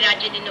ಬೇರೆ ಬೇರೆ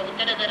ರಾಜ್ಯದಿಂದ,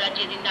 ಉತ್ತರದ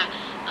ರಾಜ್ಯದಿಂದ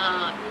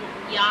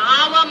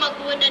ಯಾವ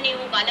ಮಗುವನ್ನ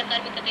ನೀವು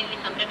ಬಾಲಕಾರ್ಮಿಕತೆಯಲ್ಲಿ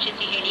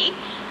ಸಂರಕ್ಷಿಸಿ ಹೇಳಿ,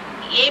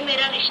 ಏ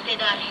ಮೇರಾ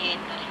ರಿಶ್ತೆದಾರ್ ಹೇ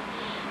ಅಂತಾರೆ.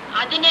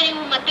 ಅದನ್ನ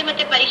ನೀವು ಮತ್ತೆ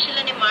ಮತ್ತೆ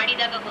ಪರಿಶೀಲನೆ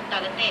ಮಾಡಿದಾಗ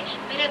ಗೊತ್ತಾಗುತ್ತೆ,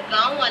 ಮೇರಾ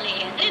ಗಾಂವ್ ವಾಲೆ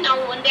ಹೇ ಅಂದ್ರೆ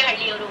ನಾವು ಒಂದೇ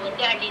ಹಳ್ಳಿಯವರು,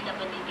 ಒಂದೇ ಹಳ್ಳಿಯಿಂದ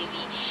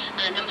ಬಂದಿದ್ದೀವಿ,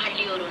 ನಮ್ಮ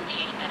ಹಳ್ಳಿಯವರು ಅಂತ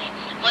ಹೇಳ್ತಾರೆ.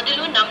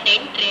 ಮೊದಲು ನಮ್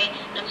ನೆಂಟ್ರೆ,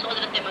 ನಮ್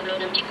ಸೋದರತೆ ಮಗಳು,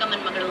 ನಮ್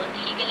ಚಿಕ್ಕಮ್ಮನ ಮಗಳು ಅಂತ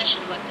ಹೀಗೆಲ್ಲ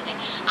ಶುರುವಾಗ್ತದೆ.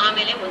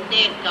 ಆಮೇಲೆ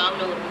ಒಂದೇ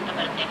ಗಾಂವ್ನವರು ಅಂತ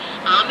ಬರುತ್ತೆ.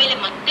 ಆಮೇಲೆ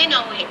ಮತ್ತೆ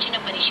ನಾವು ಹೆಚ್ಚಿನ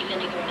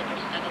ಪರಿಶೀಲನೆಗೆ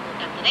ಒಳಪಡಿಸಿದಾಗ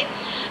ಗೊತ್ತಾಗ್ತದೆ,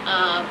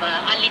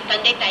 ಅಲ್ಲಿ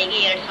ತಂದೆ ತಾಯಿಗೆ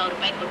 2,000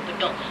 ರೂಪಾಯಿ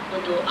ಕೊಟ್ಬಿಟ್ಟು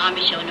ಒಂದು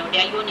ಆಮಿಷವನ್ನು ನೋಡಿ,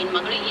 ಅಯ್ಯೋ ನಿನ್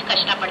ಮಗಳು ಇಲ್ಲಿ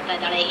ಕಷ್ಟ ಪಡ್ತಾ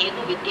ಇದ್ದಾಳೆ,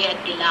 ಹೇಗೂ ವಿದ್ಯೆ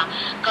ಹತ್ತಿಲ್ಲ,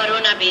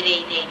 ಕರೋನಾ ಬೇರೆ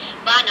ಇದೆ,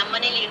 ಬಾ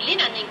ನಮ್ಮನೇಲಿ ಇರ್ಲಿ,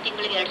 ನಾನು ನಿನ್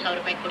ತಿಂಗಳಿಗೆ 2,000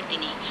 ರೂಪಾಯಿ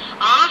ಕೊಡ್ತೀನಿ.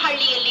 ಆ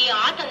ಹಳ್ಳಿಯಲ್ಲಿ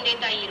ಆ ತಂದೆ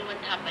ತಾಯಿ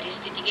ಇರುವಂತಹ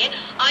ಪರಿಸ್ಥಿತಿಗೆ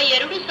ಆ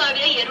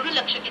 2,000 2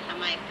 ಲಕ್ಷಕ್ಕೆ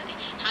ಸಮ ಇರ್ತದೆ.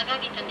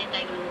 ಹಾಗಾಗಿ ತಂದೆ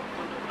ತಾಯಿಗಳು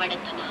ಒಪ್ಕೊಂಡು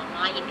ಬಡತನ,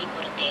 ಮಾಹಿತಿ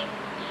ಕೊರತೆ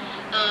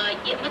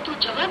ಮತ್ತು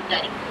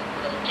ಜವಾಬ್ದಾರಿ,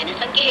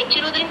 ಜನಸಂಖ್ಯೆ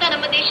ಹೆಚ್ಚಿರೋದ್ರಿಂದ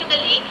ನಮ್ಮ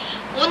ದೇಶದಲ್ಲಿ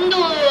ಒಂದು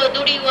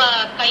ದುಡಿಯುವ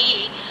ಕೈ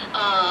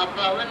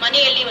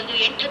ಮನೆಯಲ್ಲಿ ಒಂದು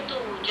 8-10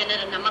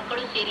 ಜನರನ್ನ,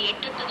 ಮಕ್ಕಳು ಸೇರಿ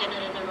 8-10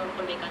 ಜನರನ್ನ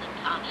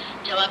ನೋಡ್ಕೊಳ್ಬೇಕಾದಂತಹ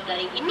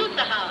ಜವಾಬ್ದಾರಿ ಇನ್ನೂ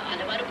ಸಹ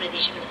ಹಲವಾರು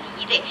ಪ್ರದೇಶಗಳಲ್ಲಿ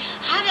ಇದೆ.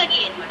 ಹಾಗಾಗಿ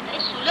ಏನ್ ಮಾಡ್ತಾರೆ,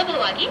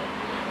 ಸುಲಭವಾಗಿ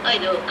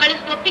ಇದು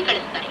ಒಪ್ಪಿ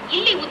ಕಳಿಸ್ತಾರೆ.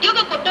 ಇಲ್ಲಿ ಉದ್ಯೋಗ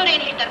ಕೊಟ್ಟವ್ರು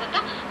ಏನ್ ಹೇಳ್ತಾರೆ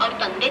ಗೊತ್ತಾ, ಅವ್ರ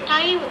ತಂದೆ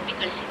ತಾಯಿ ಒಪ್ಪಿ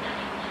ಕಳಿಸಿದ್ದಾರೆ.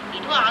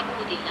 ಇದು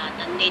ಆಗುವುದಿಲ್ಲ.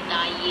 ತಂದೆ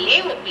ತಾಯಿಯೇ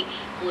ಒಪ್ಪಿ,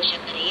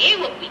 ಪೋಷಕರೇ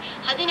ಒಪ್ಪಿ,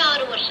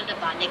 16 ವರ್ಷದ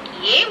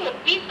ಬಾಲಕಿಯೇ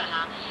ಒಪ್ಪಿ ಸಹ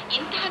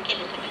ಇಂತಹ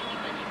ಕೆಲಸಗಳಿಗೆ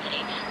ಬಂದಿದ್ದಾರೆ.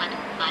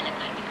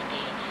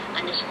 ಬಾಲಕಾರ್ಮಿಕತೆ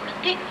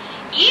ಅನ್ನಿಸ್ಕೊಳ್ಳುತ್ತೆ.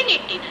 ಈ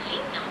ನಿಟ್ಟಿನಲ್ಲಿ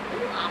ನಾವು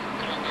ಆ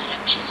ಮಕ್ಕಳನ್ನ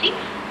ರಕ್ಷಿಸಿ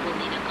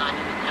ಮುಂದಿನ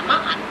ಕಾನೂನು ಕ್ರಮ,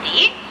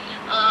 ಅಂತೆಯೇ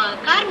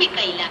ಕಾರ್ಮಿಕ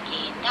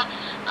ಇಲಾಖೆಯಿಂದ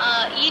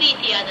ಈ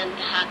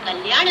ರೀತಿಯಾದಂತಹ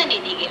ಕಲ್ಯಾಣ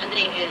ನಿಧಿಗೆ,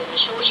 ಅಂದ್ರೆ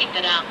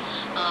ಶೋಷಿತರ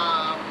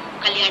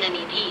ಕಲ್ಯಾಣ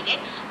ನಿಧಿ ಇದೆ,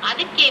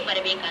 ಅದಕ್ಕೆ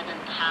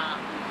ಬರಬೇಕಾದಂತಹ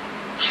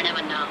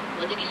ಹಣವನ್ನ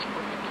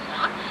ಒದಗಿಸಿಕೊಂಡು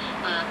ಸಹ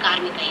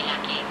ಕಾರ್ಮಿಕ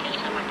ಇಲಾಖೆ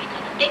ಕೆಲಸ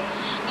ಮಾಡಬೇಕಾಗುತ್ತೆ.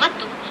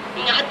 ಮತ್ತು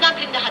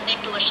 14ರಿಂದ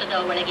 18 ವರ್ಷದ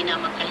ಒಳಗಿನ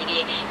ಮಕ್ಕಳಿಗೆ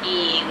ಈ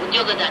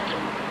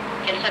ಉದ್ಯೋಗದಾತರು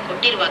ಕೆಲಸ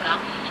ಕೊಟ್ಟಿರುವಾಗ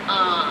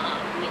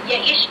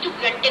ಎಷ್ಟು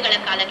ಗಂಟೆಗಳ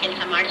ಕಾಲ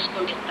ಕೆಲಸ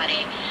ಮಾಡಿಸ್ಕೊಂಡಿರ್ತಾರೆ,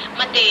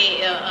 ಮತ್ತೆ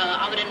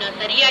ಅವರನ್ನ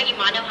ಸರಿಯಾಗಿ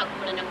ಮಾನವ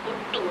ಹಕ್ಕುಗಳನ್ನು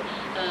ಕೊಟ್ಟು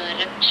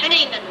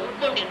ರಕ್ಷಣೆಯಿಂದ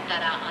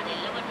ನೋಡ್ಕೊಂಡಿರ್ತಾರ,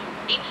 ಅದೆಲ್ಲವನ್ನು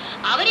ನೋಡಿ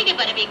ಅವರಿಗೆ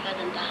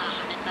ಬರಬೇಕಾದಂತಹ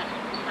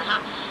ಹಣಕಾಸನ್ನು ಸಹ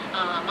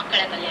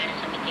ಮಕ್ಕಳ ಕಲ್ಯಾಣ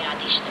ಸಮಿತಿಯ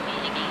ಆದೇಶದ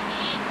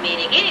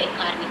ಮೇರೆಗೆ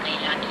ಕಾರ್ಮಿಕ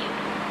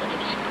ಇಲಾಖೆಯವರು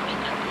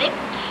ಒದಗಿಸಿಕೊಡಬೇಕಾಗುತ್ತದೆ.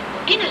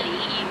 ಒಟ್ಟಿನಲ್ಲಿ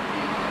ಈ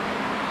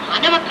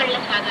ಮಾನವ ಕಳ್ಳ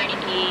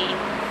ಸಾಗಾಣಿಕೆ,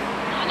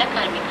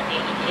 ಬಾಲಕಾರ್ಮಿಕತೆ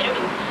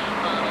ಇದೆರಡು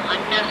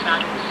ಅನ್ನ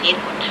ಸಾರು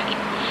ಸೇರ್ಕೊಂಡ ಹಾಗೆ.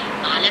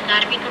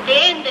 ಬಾಲಕಾರ್ಮಿಕತೆ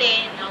ಅಂದ್ರೆ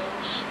ನಾವು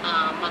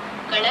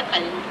ಮಕ್ಕಳ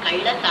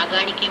ಕಳ್ಳ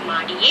ಸಾಗಾಣಿಕೆ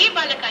ಮಾಡಿಯೇ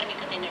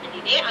ಬಾಲಕಾರ್ಮಿಕತೆ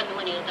ನಡೆದಿದೆ ಅನ್ನುವ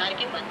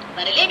ನಿರ್ಧಾರಕ್ಕೆ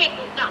ಬರಲೇಬೇಕು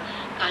ಅಂತ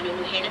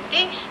ಕಾನೂನು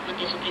ಹೇಳುತ್ತೆ.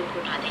 ಮತ್ತೆ ಸುಪ್ರೀಂ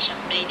ಕೋರ್ಟ್ ಆದೇಶ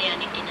ಕೂಡ ಇದೆ. ಆ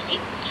ನಿಟ್ಟಿನಲ್ಲಿ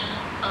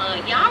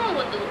ಯಾವ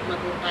ಒಂದು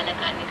ಮಗು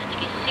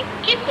ಬಾಲಕಾರ್ಮಿಕತೆಗೆ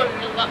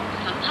ಸಿಕ್ಕಿಕೊಳ್ಳುವ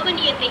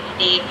ಸಂಭವನೀಯತೆ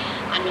ಇದೆ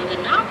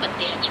ಅನ್ನೋದನ್ನ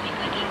ಪತ್ತೆ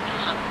ಹಚ್ಚಬೇಕಾಗಿ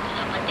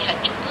ಪತ್ತೆ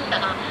ಹಚ್ಚುವುದು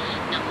ಸಹ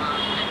ನಮ್ಮ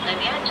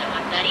ಕರ್ತವ್ಯ,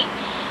 ಜವಾಬ್ದಾರಿ.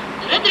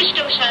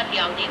 ದುರದೃಷ್ಟವಶಾತ್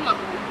ಯಾವುದೇ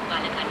ಮಗು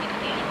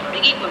ಬಾಲಕಾರ್ಮಿಕತೆಯಲ್ಲಿ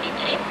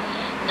ತೊಡಗಿಕೊಂಡಿದ್ದರೆ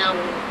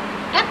ನಾವು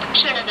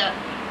ತತ್ಕ್ಷಣದ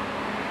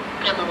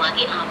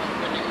ಕ್ರಮವಾಗಿ ಆ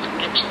ಮಗುವನ್ನು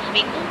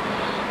ಸಂರಕ್ಷಿಸಬೇಕು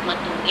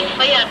ಮತ್ತು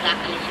FIR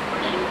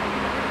ದಾಖಲಿಸಿಕೊಳ್ಳಲು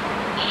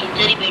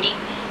ಹಿಂಜರಿಬೇಡಿ.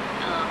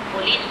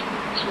 Police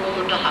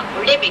suo motu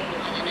ಹಾಕೊಳ್ಳೇಬೇಕು.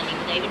 ಅದನ್ನು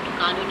ನೀವು ದಯವಿಟ್ಟು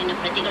ಕಾನೂನಿನ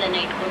ಪ್ರತಿಗಳನ್ನು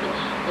ಇಟ್ಕೊಂಡು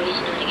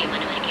ಪೊಲೀಸ್ನವರಿಗೆ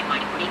ಮನವರಿಕೆ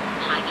ಮಾಡಿಕೊಡಿ.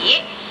 ಹಾಗೆಯೇ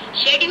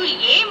ಶೆಡ್ಯೂಲ್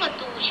A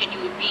ಮತ್ತು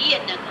ಶೆಡ್ಯೂಲ್ B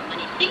ಅನ್ನ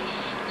ಗಮನಿಸಿ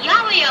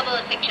ಯಾವ ಯಾವ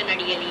ಸೆಕ್ಷನ್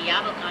ಅಡಿಯಲ್ಲಿ,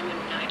 ಯಾವ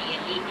ಕಾನೂನಿನ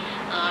ಅಡಿಯಲ್ಲಿ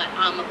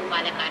ಆ ಮಗು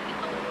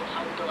ಬಾಲಕಾರ್ಮಿಕವು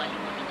ಹೌದು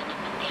ಅಲ್ಲವೋ ಅನ್ನೋದನ್ನು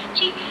ಪತ್ತೆ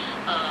ಹಚ್ಚಿ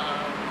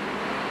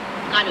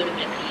ಕಾನೂನು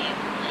ಪ್ರಕ್ರಿಯೆ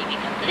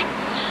ಮರಿಬೇಕಾಗ್ತದೆ.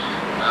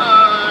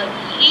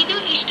 ಇದು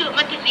ಇಷ್ಟು.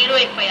 ಮತ್ತೆ 0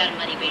 FIR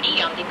ಮರಿಬೇಡಿ.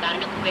 ಯಾವುದೇ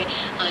ಕಾರಣಕ್ಕೂ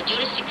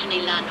ಜ್ಯೂರಿಸ್ಡಿಕ್ಷನ್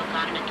ಇಲ್ಲ ಅನ್ನೋ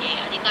ಕಾರಣಕ್ಕೆ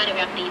ಅಧಿಕಾರ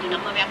ವ್ಯಾಪ್ತಿ, ಇದು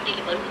ನಮ್ಮ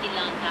ವ್ಯಾಪ್ತಿಯಲ್ಲಿ ಬರುವುದಿಲ್ಲ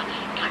ಅಂತ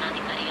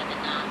ಠಾಣಾಧಿಕಾರಿ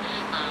ಅದನ್ನ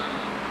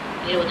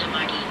ವಿರೋಧ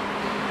ಮಾಡಿ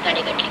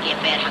ತಡೆಗಟ್ಟಲಿಕ್ಕೆ,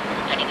 FIR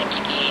ಹಾಕೋದು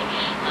ತಡೆಗಟ್ಟಲಿಕ್ಕೆ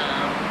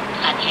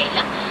ಸಾಧ್ಯ ಇಲ್ಲ.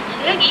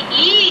 ಹಾಗಾಗಿ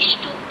ಈ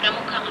ಇಷ್ಟು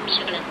ಪ್ರಮುಖ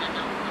ಅಂಶಗಳನ್ನ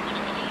ನಾವು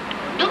ಗಮನದಲ್ಲಿ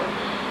ಇಟ್ಟುಕೊಂಡು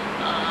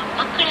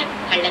ಮಕ್ಕಳ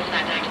ಕಳ್ಳ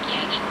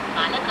ಸಾಗಾಣಿಕೆಯಾಗಿ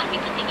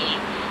ಬಾಲಕಾರ್ಮಿಕತೆಗೆ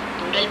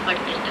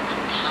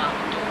ದೂಡಲ್ಪಡ್ತಿರ್ತಕ್ಕಂತಹ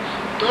ಒಂದು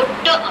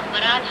ದೊಡ್ಡ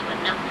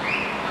ಅಪರಾಧವನ್ನ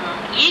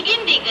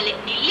ಈಗಿಂದೀಗಲೇ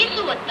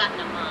ನಿಲ್ಲಿಸುವತ್ತ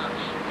ನಮ್ಮ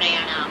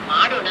ಪ್ರಯಾಣ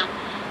ಮಾಡೋಣ.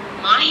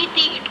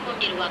 ಮಾಹಿತಿ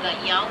ಇಟ್ಕೊಂಡಿರುವಾಗ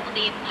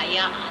ಯಾವುದೇ ಭಯ,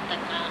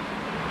 ಆತಂಕ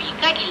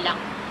ಬೇಕಾಗಿಲ್ಲ.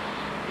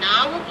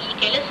 ನಾವು ಈ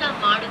ಕೆಲಸ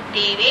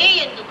ಮಾಡುತ್ತೇವೆ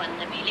ಎಂದು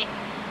ಬಂದ ಮೇಲೆ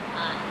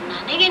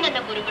ನನಗೆ ನನ್ನ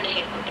ಗುರುಗಳು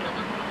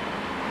ಹೇಳ್ಕೊಟ್ಟಿರೋದು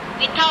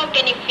without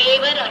any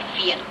favour R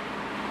fear,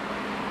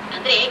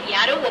 ಅಂದ್ರೆ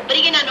ಯಾರೋ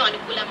ಒಬ್ಬರಿಗೆ ನಾನು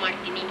ಅನುಕೂಲ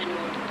ಮಾಡ್ತೀನಿ ಅನ್ನೋ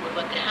ಒಂದು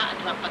ಪೂರ್ವಗ್ರಹ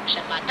ಅಥವಾ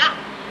ಪಕ್ಷಪಾತ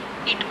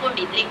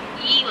ಇಟ್ಕೊಂಡಿದ್ರೆ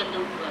ಈ ಒಂದು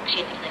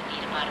ಕ್ಷೇತ್ರದಲ್ಲಿ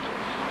ಇರಬಾರದು.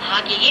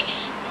 ಹಾಗೆಯೇ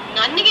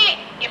ನನಗೆ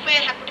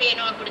FIR ಹಾಕ್ಬಿಟ್ರೆ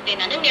ಏನೋ ಆಗ್ಬಿಡುತ್ತೆ,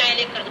 ನನಗೆ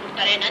ನ್ಯಾಯಾಲಯಕ್ಕೆ ಕರೆದು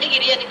ಬಿಡ್ತಾರೆ, ನನಗೆ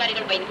ಹಿರಿಯ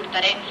ಅಧಿಕಾರಿಗಳು ಬೈದು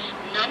ಬಿಡ್ತಾರೆ,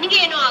 ನನಗೆ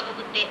ಏನೋ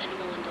ಆಗೋಗುತ್ತೆ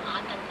ಅನ್ನುವ ಒಂದು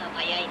ಆತಂಕ,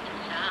 ಭಯ ಇದ್ರೂ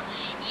ಸಹ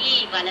ಈ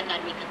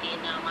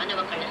ಬಾಲಕಾರ್ಮಿಕತೆಯನ್ನ, ಮಾನವ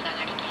ಕಳ್ಳ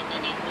ಸಾಗಾಣಿಕೆಯನ್ನ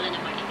ನಿರ್ಮೂಲನೆ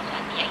ಮಾಡಲಿಕ್ಕೆ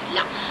ಸಾಧ್ಯ ಇಲ್ಲ.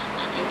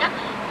 ಅದರಿಂದ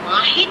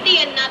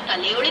ಮಾಹಿತಿಯನ್ನ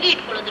ತಲೆಯೊಳಗೆ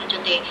ಇಟ್ಕೊಳ್ಳೋದ್ರ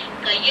ಜೊತೆ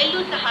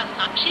ಕೈಯಲ್ಲೂ ಸಹ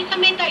ಸಾಕ್ಷಿ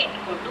ಸಮೇತ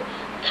ಇಟ್ಕೊಂಡು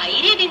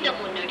ಧೈರ್ಯದಿಂದ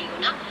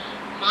ಮುನ್ನಡೆಯೋಣ.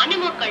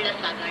 ಮಾನವ ಕಳ್ಳ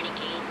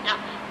ಸಾಗಾಣಿಕೆಯಿಂದ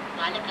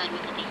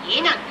ಬಾಲಕಾರ್ಮಿಕತೆ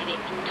ಏನಾಗ್ತಿದೆ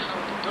ಇಂತಹ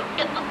ಒಂದು ದೊಡ್ಡ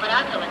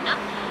ಅಪರಾಧವನ್ನ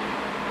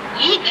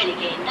ಈ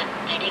ಗಳಿಗೆಯಿಂದ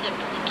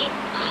ತಡೆಗಟ್ಟುವುದಕ್ಕೆ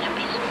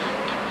ಆರಂಭಿಸೋಣ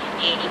ಅಂತ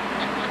ಹೇಳಿ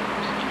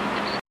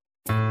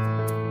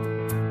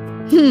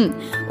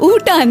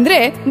ಊಟ ಅಂದ್ರೆ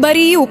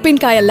ಬರೀ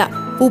ಉಪ್ಪಿನಕಾಯಲ್ಲ,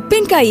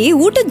 ಉಪ್ಪಿನಕಾಯಿ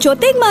ಊಟದ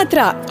ಜೊತೆಗ್ ಮಾತ್ರ.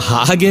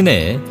 ಹಾಗೇನೆ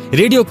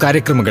ರೇಡಿಯೋ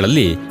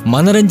ಕಾರ್ಯಕ್ರಮಗಳಲ್ಲಿ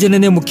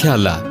ಮನರಂಜನೆ ಮುಖ್ಯ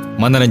ಅಲ್ಲ,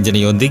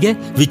 ಮನರಂಜನೆಯೊಂದಿಗೆ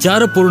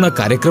ವಿಚಾರಪೂರ್ಣ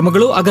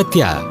ಕಾರ್ಯಕ್ರಮಗಳು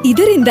ಅಗತ್ಯ.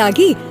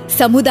 ಇದರಿಂದಾಗಿ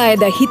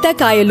ಸಮುದಾಯದ ಹಿತ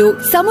ಕಾಯಲು,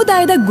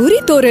 ಸಮುದಾಯದ ಗುರಿ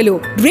ತೋರಲು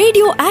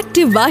ರೇಡಿಯೋ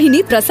ಆಕ್ಟಿವ್ ವಾಹಿನಿ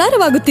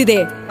ಪ್ರಸಾರವಾಗುತ್ತಿದೆ.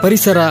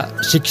 ಪರಿಸರ,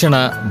 ಶಿಕ್ಷಣ,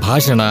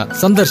 ಭಾಷಣ,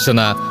 ಸಂದರ್ಶನ,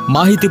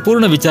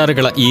 ಮಾಹಿತಿಪೂರ್ಣ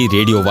ವಿಚಾರಗಳ ಈ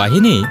ರೇಡಿಯೋ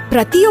ವಾಹಿನಿ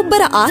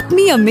ಪ್ರತಿಯೊಬ್ಬರ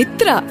ಆತ್ಮೀಯ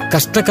ಮಿತ್ರ,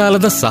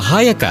 ಕಷ್ಟಕಾಲದ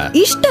ಸಹಾಯಕ,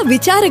 ಇಷ್ಟ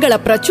ವಿಚಾರಗಳ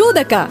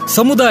ಪ್ರಚೋದಕ,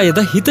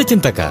 ಸಮುದಾಯದ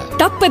ಹಿತಚಿಂತಕ.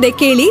 ತಪ್ಪದೆ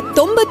ಕೇಳಿ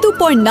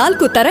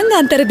 90.4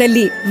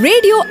 ತರಂಗಾಂತರದಲ್ಲಿ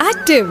ರೇಡಿಯೋ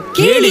ಆಕ್ಟಿವ್.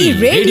 ಕೇಳಿ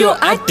ರೇಡಿಯೋ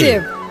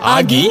ಆಕ್ಟಿವ್,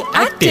 ಆಗಿ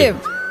ಆಕ್ಟಿವ್.